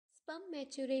Sperm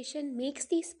maturation makes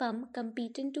the sperm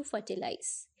competent to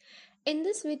fertilize. In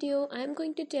this video, I am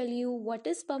going to tell you what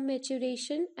is sperm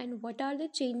maturation and what are the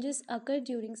changes occur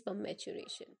during sperm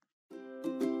maturation.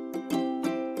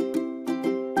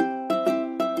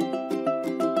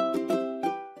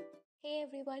 Hey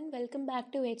everyone, welcome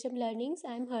back to HM Learnings.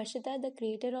 I am Harshita, the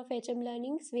creator of HM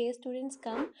Learnings, where students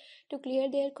come to clear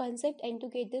their concept and to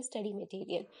get the study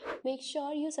material. Make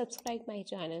sure you subscribe my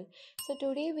channel. So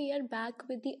today we are back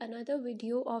with the another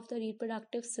video of the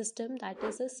reproductive system, that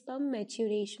is a sperm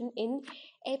maturation in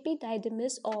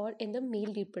epididymis or in the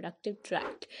male reproductive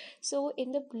tract. So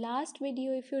in the last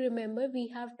video, if you remember, we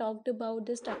have talked about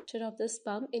the structure of the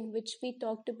sperm, in which we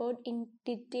talked about in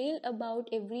detail about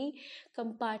every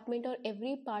compartment or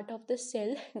every part of the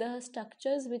cell, the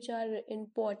structures which are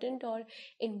important or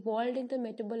involved in the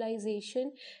metabolism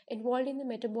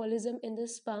in the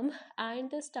sperm,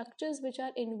 and the structures which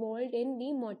are involved in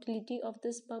the motility of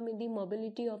the sperm, in the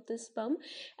mobility of the sperm,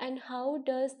 and how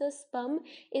does the sperm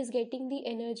is getting the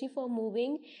energy for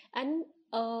moving and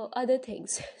other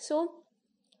things. So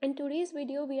in today's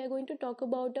video, we are going to talk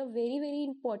about a very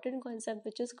important concept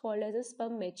which is called as a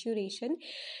sperm maturation.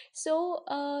 So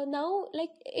now,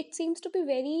 like, it seems to be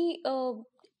very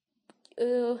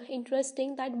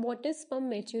interesting that what is sperm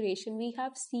maturation. We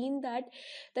have seen that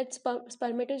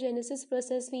spermatogenesis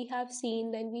process we have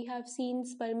seen, then we have seen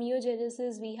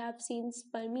spermiogenesis, we have seen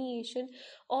spermiation.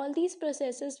 All these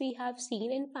processes we have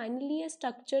seen, and finally a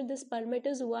structure, the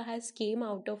spermatozoa, has came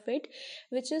out of it,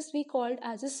 which is we called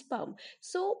as a sperm.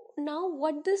 So now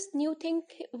what is this new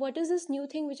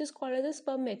thing which is called as a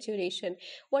sperm maturation?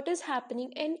 What is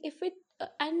happening? And if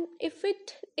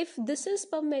this is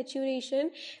sperm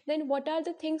maturation, then what are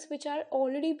the things which are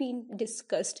already being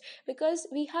discussed? Because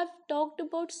we have talked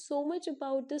about so much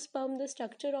about the sperm, the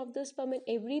structure of the sperm and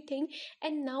everything,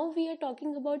 and now we are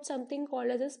talking about something called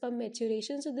as a sperm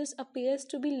maturation. So this appears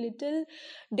to be little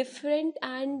different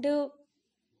and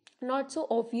not so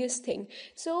obvious thing.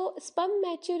 So sperm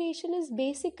maturation is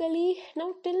basically,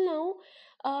 till now,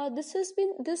 this has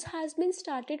been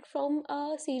started from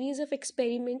a series of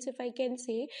experiments, if I can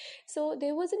say. So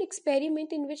there was an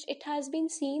experiment in which it has been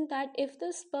seen that if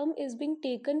the sperm is being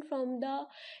taken from the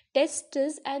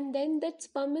testis and then that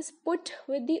sperm is put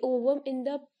with the ovum in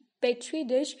the petri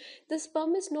dish, the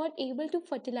sperm is not able to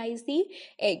fertilize the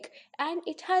egg, and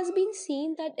it has been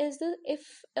seen that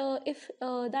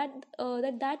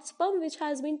that sperm which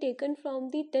has been taken from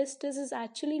the testis is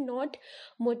actually not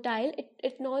motile.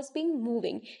 It not being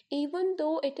moving, even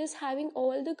though it is having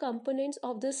all the components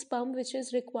of the sperm which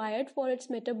is required for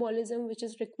its metabolism, which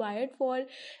is required for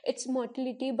its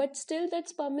motility, but still that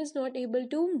sperm is not able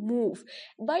to move.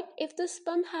 But if the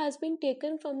sperm has been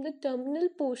taken from the terminal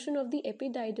portion of the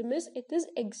epididymis, it is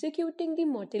executing the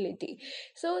motility.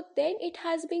 So then it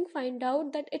has been found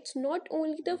out that it's not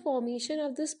only the formation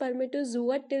of the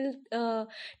spermatozoa till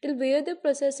where the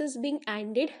process is being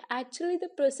ended. Actually, the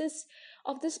process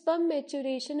of the sperm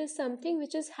maturation is something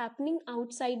which is happening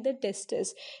outside the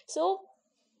testis. So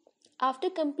after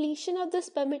completion of the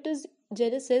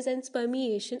spermatogenesis and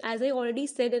spermiation, as I already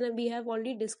said and we have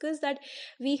already discussed, that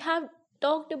we have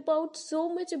talked about so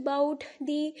much about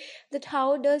that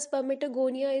how does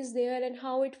spermatogonia is there and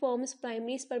how it forms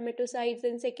primary spermatocytes,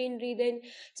 then secondary, then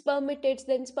spermatids,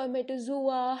 then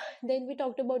spermatozoa, then we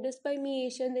talked about the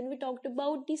spermiation, then we talked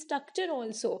about the structure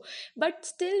also. But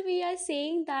still we are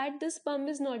saying that the sperm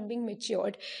is not being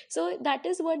matured. So that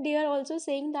is what they are also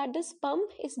saying, that the sperm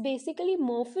is basically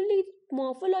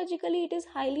morphologically it is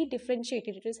highly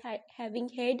differentiated. It is having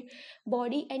head,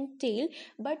 body and tail,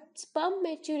 but sperm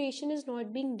maturation is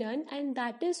not being done, and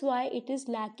that is why it is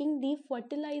lacking the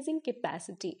fertilizing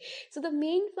capacity. So the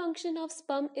main function of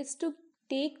sperm is to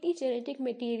take the genetic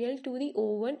material to the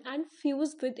ovum and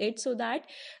fuse with it so that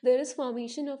there is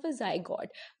formation of a zygote.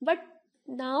 But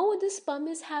now the sperm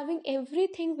is having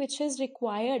everything which is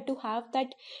required to have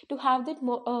that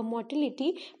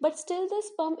motility, but still the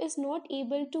sperm is not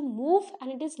able to move,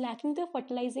 and it is lacking the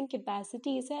fertilizing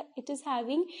capacity. It is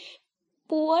having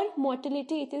poor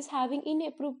motility, it is having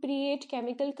inappropriate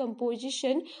chemical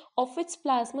composition of its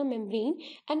plasma membrane,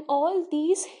 and all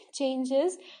these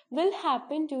changes will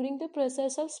happen during the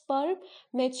process of sperm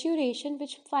maturation,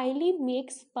 which finally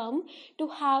makes sperm to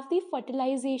have the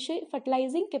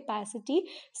fertilizing capacity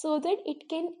so that it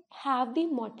can have the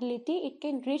motility, it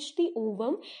can reach the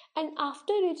ovum, and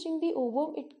after reaching the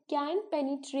ovum it can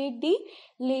penetrate the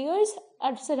layers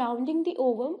surrounding the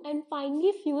ovum and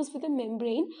finally fuse with the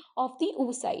membrane of the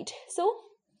oocyte. So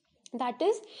that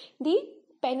is the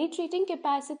penetrating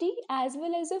capacity as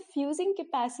well as a fusing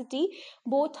capacity,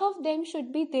 both of them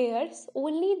should be there.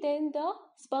 Only then the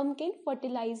sperm can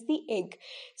fertilize the egg.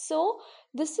 So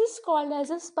this is called as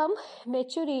a sperm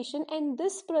maturation, and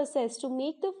this process to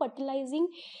make the fertilizing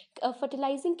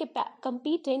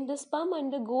competent, the sperm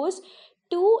undergoes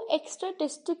two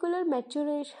extra-testicular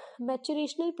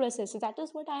maturational processes. That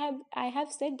is what I have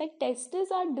said, that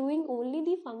testes are doing only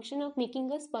the function of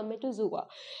making a spermatozoa.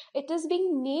 It is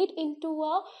being made into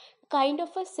a kind of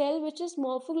a cell which is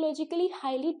morphologically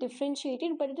highly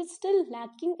differentiated, but it is still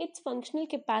lacking its functional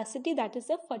capacity, that is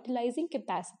the fertilizing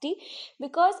capacity,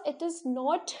 because it is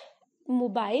not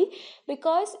mobile,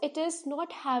 because it is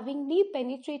not having the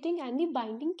penetrating and the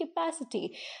binding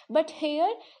capacity. But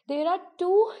here there are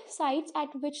two sites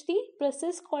at which the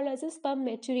process called as a sperm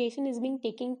maturation is being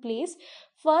taking place.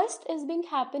 First is being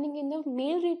happening in the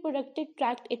male reproductive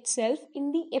tract itself,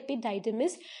 in the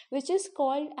epididymis, which is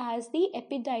called as the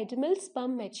epididymal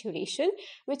sperm maturation,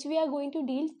 which we are going to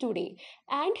deal today.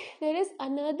 And there is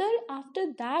another,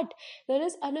 after that there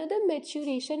is another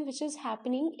maturation which is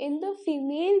happening in the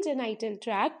female genital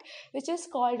tract, which is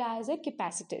called as a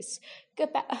capacitation.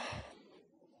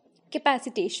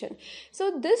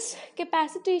 So this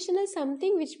capacitation is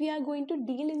something which we are going to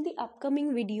deal in the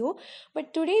upcoming video,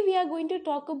 but today we are going to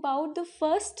talk about the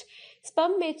first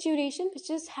sperm maturation which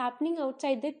is happening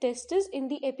outside the testis in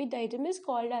the epididymis,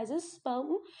 called as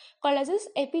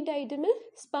epididymal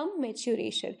sperm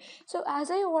maturation. So as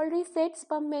I already said,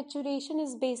 sperm maturation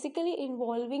is basically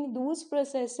involving those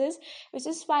processes which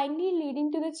is finally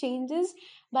leading to the changes,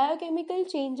 biochemical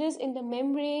changes in the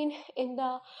membrane, in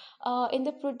the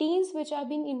proteins which are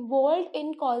being involved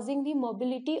in causing the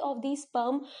mobility of the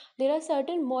sperm. There are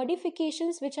certain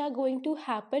modifications which are going to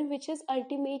happen, which is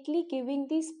ultimately giving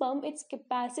the sperm its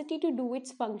capacity to do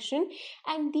its function,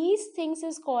 and these things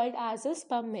is called as a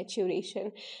sperm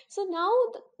maturation. So now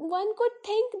one could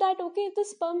think that, okay, if the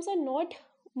sperms are not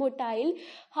motile,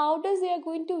 how does they are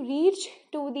going to reach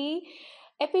to the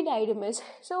epididymis?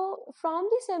 So from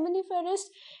the seminiferous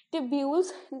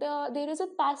tubules, there is a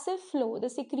passive flow. The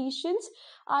secretions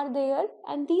are there,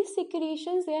 and these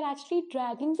secretions, they are actually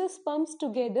dragging the sperms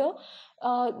together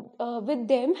with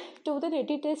them to the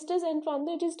retitestis, and from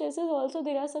the retitestis also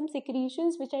there are some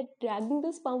secretions which are dragging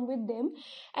the sperm with them,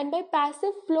 and by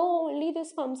passive flow only the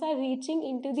sperms are reaching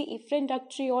into the efferent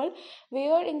ductule,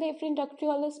 where in the efferent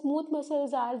ductule the smooth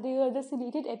muscles are there, the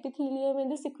ciliated epithelium, and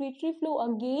the secretory flow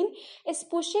again is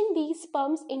pushing these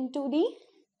sperms into the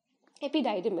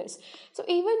epididymis. So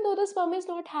even though the sperm is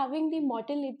not having the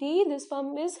motility, the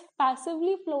sperm is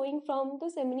passively flowing from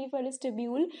the seminiferous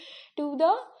tubule to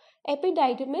the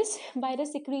epididymis by the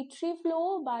secretory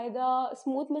flow, by the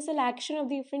smooth muscle action of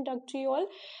the efferent ductule,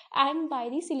 and by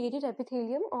the ciliated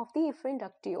epithelium of the efferent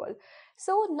ductule.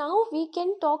 So now we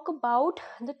can talk about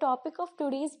the topic of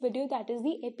today's video, that is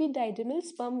the epididymal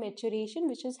sperm maturation,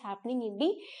 which is happening in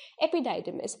the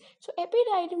epididymis. So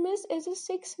epididymis is a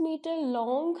 6-meter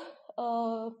long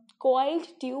coiled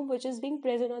tube which is being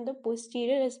present on the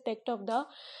posterior aspect of the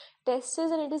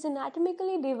testis, and it is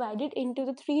anatomically divided into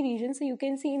the 3 regions. So you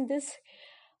can see in this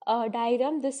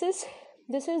diagram, this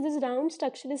round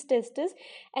structure is testis,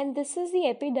 and this is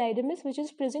the epididymis which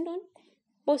is present on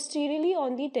posteriorly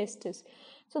on the testis.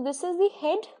 So this is the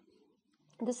head,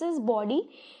 this is body,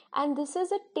 and this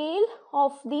is a tail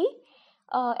of the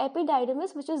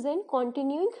epididymis, which is then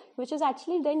continuing, which is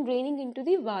actually then draining into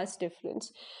the vas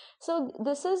deferens. So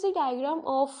this is the diagram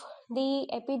of the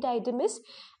epididymis,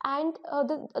 and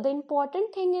the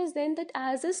important thing is then that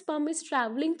as the sperm is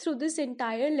traveling through this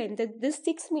entire length, this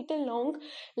 6-meter long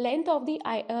length of the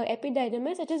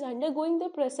epididymis, it is undergoing the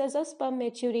process of sperm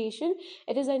maturation.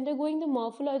 It is undergoing the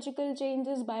morphological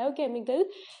changes, biochemical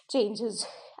changes,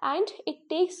 and it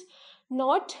takes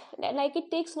not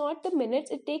the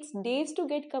minutes, it takes days to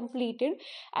get completed,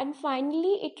 and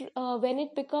finally it when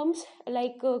it becomes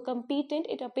competent,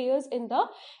 it appears in the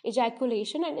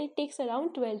ejaculation, and it takes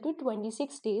around 12 to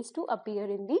 26 days to appear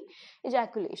in the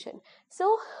ejaculation.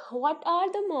 So what are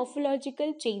the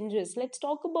morphological changes? Let's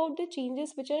talk about the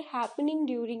changes which are happening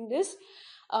during this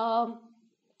time,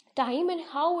 and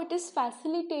how it is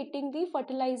facilitating the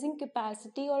fertilizing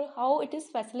capacity, or how it is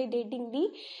facilitating the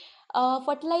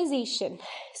fertilization.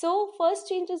 So first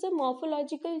change is a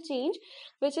morphological change,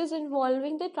 which is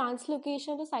involving the translocation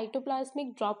of the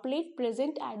cytoplasmic droplet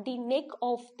present at the neck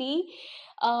of the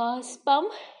sperm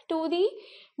to the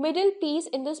middle piece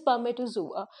in the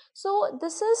spermatozoa. So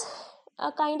this is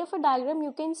a kind of a diagram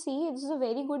you can see. This is a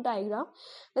very good diagram.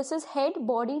 This is head,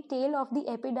 body, tail of the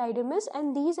epididymis,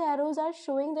 and these arrows are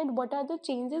showing that what are the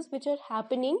changes which are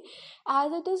happening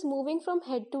as it is moving from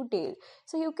head to tail.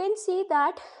 So you can see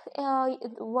that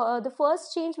the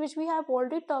first change which we have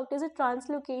already talked is a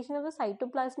translocation of the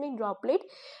cytoplasmic droplet,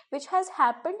 which has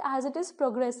happened as it is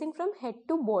progressing from head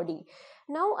to body.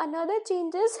 Now another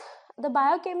change is the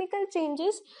biochemical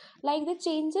changes, like the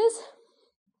changes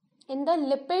in the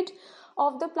lipid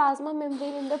of the plasma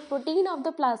membrane, in the protein of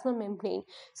the plasma membrane.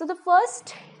 So the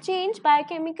first change,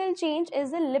 biochemical change,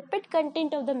 is the lipid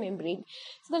content of the membrane.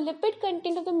 So the lipid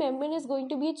content of the membrane is going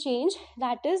to be a change,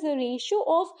 that is the ratio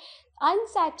of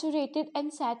unsaturated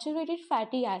and saturated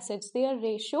fatty acids, their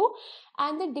ratio,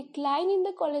 and the decline in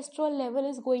the cholesterol level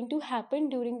is going to happen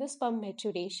during the sperm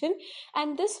maturation.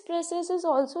 And this process is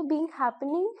also being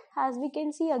happening, as we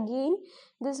can see again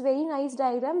this very nice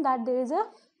diagram, that there is a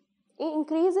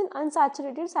increase in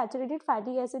unsaturated saturated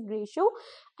fatty acid ratio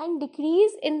and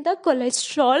decrease in the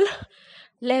cholesterol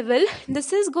level.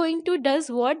 This is going to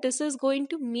does what? This is going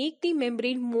to make the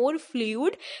membrane more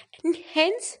fluid, and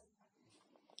hence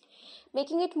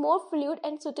making it more fluid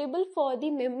and suitable for the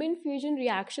membrane fusion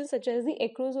reactions such as the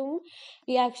acrosome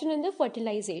reaction and the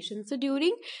fertilization. So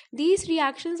during these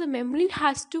reactions the membrane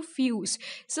has to fuse.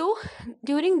 So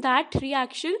during that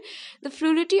reaction the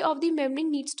fluidity of the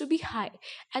membrane needs to be high,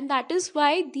 and that is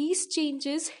why these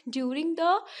changes during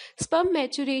the sperm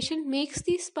maturation makes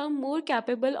the sperm more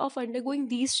capable of undergoing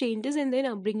these changes and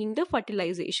then bringing the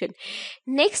fertilization.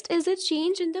 Next is a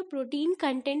change in the protein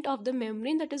content of the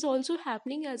membrane that is also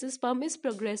happening as the sperm is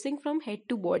progressing from head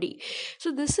to body.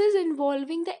 So this is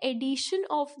involving the addition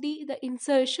of the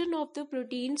insertion of the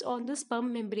proteins on the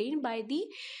sperm membrane by the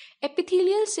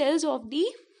epithelial cells of the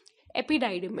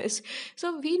epididymis.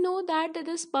 So we know that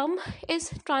the sperm is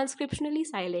transcriptionally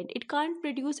silent, it can't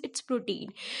produce its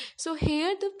protein. So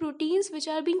here the proteins which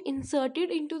are being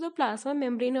inserted into the plasma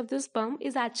membrane of the sperm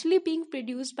is actually being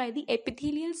produced by the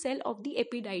epithelial cell of the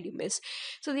epididymis.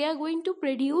 So they are going to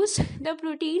produce the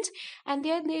proteins, and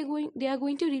they are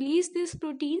going to release these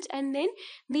proteins, and then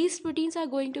these proteins are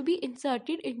going to be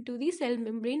inserted into the cell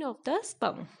membrane of the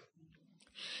sperm.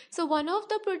 So one of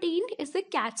the protein is the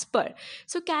Caspar.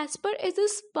 So Caspar is a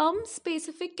sperm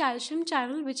specific calcium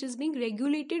channel which is being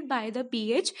regulated by the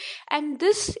pH, and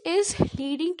this is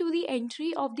leading to the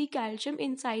entry of the calcium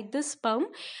inside the sperm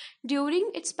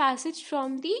during its passage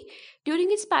in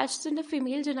the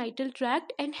female genital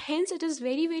tract, and hence it is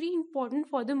very very important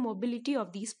for the mobility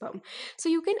of the sperm. So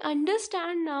you can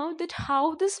understand now that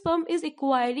how the sperm is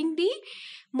acquiring the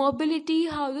mobility,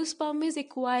 how the sperm is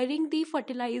acquiring the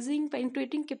fertilizing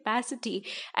penetrating capacity,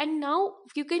 and now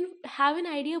you can have an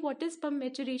idea what is sperm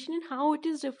maturation and how it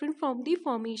is different from the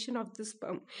formation of the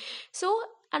sperm. So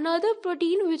another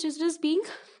protein which is just being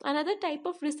another type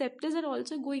of receptors are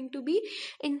also going to be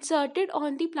inserted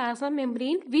on the plasma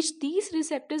membrane, which these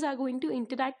receptors are going to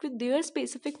interact with their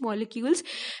specific molecules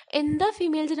in the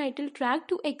female genital tract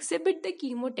to exhibit the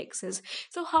chemotaxis.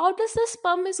 So how does the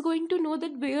sperm is going to know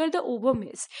that where the ovum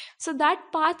is? So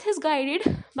that path is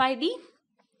guided by the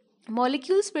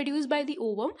molecules produced by the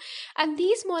ovum, and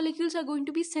these molecules are going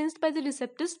to be sensed by the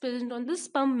receptors present on the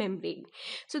sperm membrane.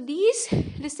 So these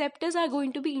receptors are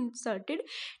going to be inserted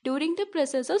during the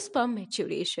process of sperm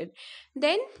maturation.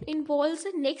 Then involves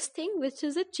the next thing, which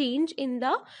is a change in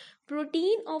the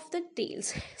protein of the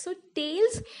tails. So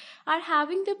tails are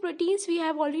having the proteins we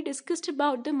have already discussed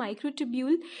about, the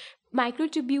microtubules.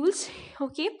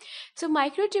 Okay, so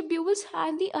microtubules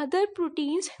and the other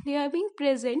proteins, they are being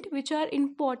present which are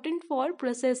important for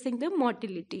processing the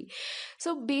motility.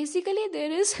 So basically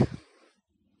there is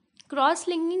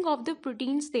cross-linking of the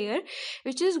proteins there,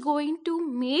 which is going to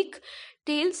make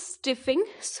tails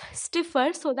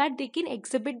stiffer so that they can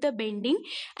exhibit the bending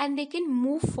and they can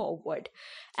move forward.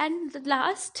 And the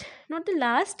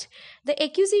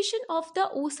acquisition of the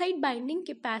oocyte binding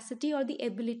capacity, or the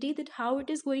ability that how it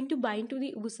is going to bind to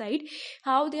the oocyte,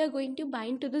 how they are going to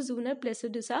bind to the zona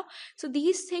pellucida. So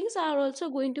these things are also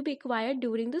going to be acquired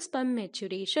during the sperm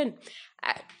maturation.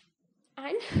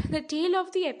 And the tail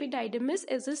of the epididymis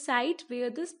is a site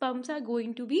where the sperms are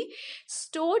going to be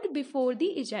stored before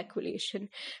the ejaculation.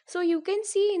 So you can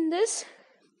see in this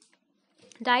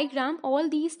diagram all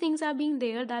these things are being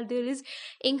there, that there is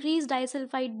increased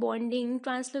disulfide bonding,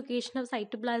 translocation of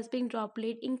cytoplasmic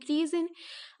droplet, increase in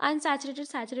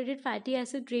saturated fatty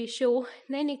acid ratio,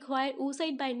 then acquire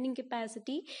oocyte binding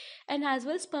capacity, and as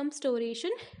well sperm storage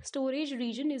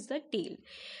region is the tail.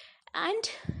 And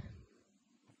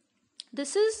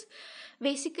this is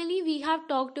Basically, we have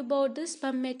talked about the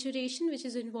sperm maturation, which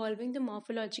is involving the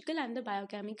morphological and the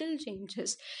biochemical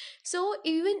changes. So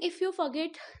even if you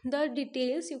forget the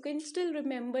details, you can still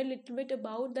remember a little bit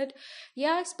about that.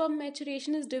 Yeah, sperm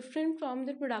maturation is different from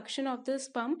the production of the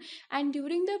sperm, and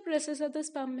during the process of the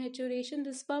sperm maturation,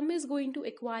 the sperm is going to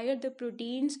acquire the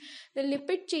proteins, the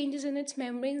lipid changes in its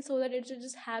membrane, so that it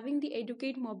is having the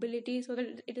adequate mobility, so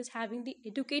that it is having the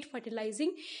adequate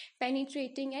fertilizing,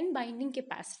 penetrating and binding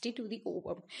capacity to the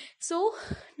ovum. So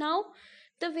now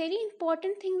the very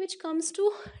important thing which comes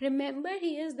to remember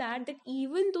here is that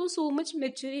even though so much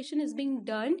maturation is being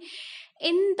done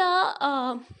in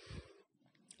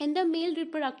the male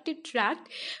reproductive tract,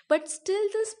 but still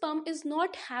the sperm is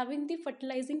not having the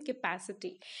fertilizing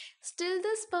capacity. Still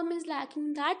the sperm is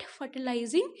lacking that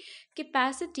fertilizing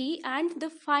capacity, and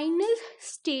the final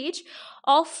stage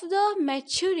of the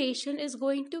maturation is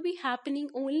going to be happening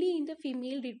only in the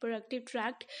female reproductive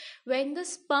tract, when the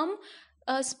sperm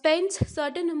spends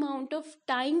certain amount of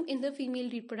time in the female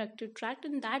reproductive tract,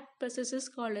 and that process is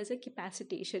called as a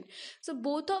capacitation. So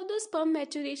both of the sperm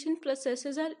maturation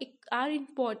processes are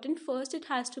important. First, it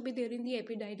has to be there in the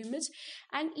epididymis,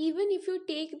 and even if you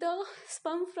take the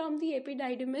sperm from the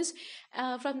epididymis,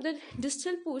 from the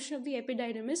distal portion of the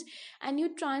epididymis, and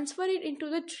you transfer it into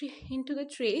the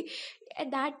tray, at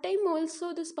that time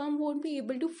also the sperm won't be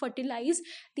able to fertilize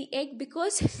the egg,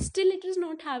 because still it is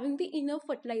not having the enough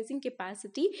fertilizing capacity.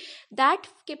 That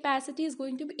capacity is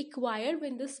going to be acquired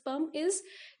when the sperm is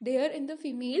there in the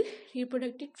female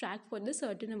reproductive tract for the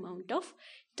certain amount of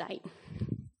time.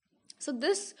 So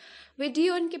this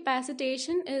video on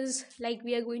capacitation is like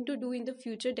we are going to do in the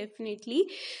future, definitely.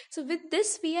 So with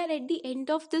this, we are at the end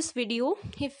of this video.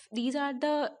 If these are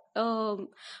the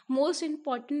most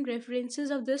important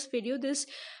references of this video, this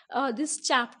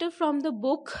chapter from the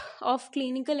book of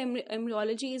clinical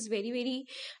embryology is very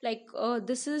like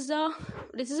this is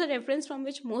a reference from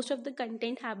which most of the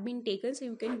content have been taken, so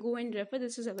you can go and refer.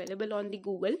 This is available on the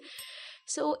Google.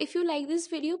 So if you like this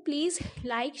video, please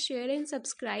like, share and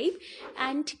subscribe,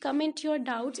 and comment your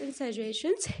doubts and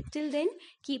suggestions. Till then,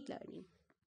 keep learning.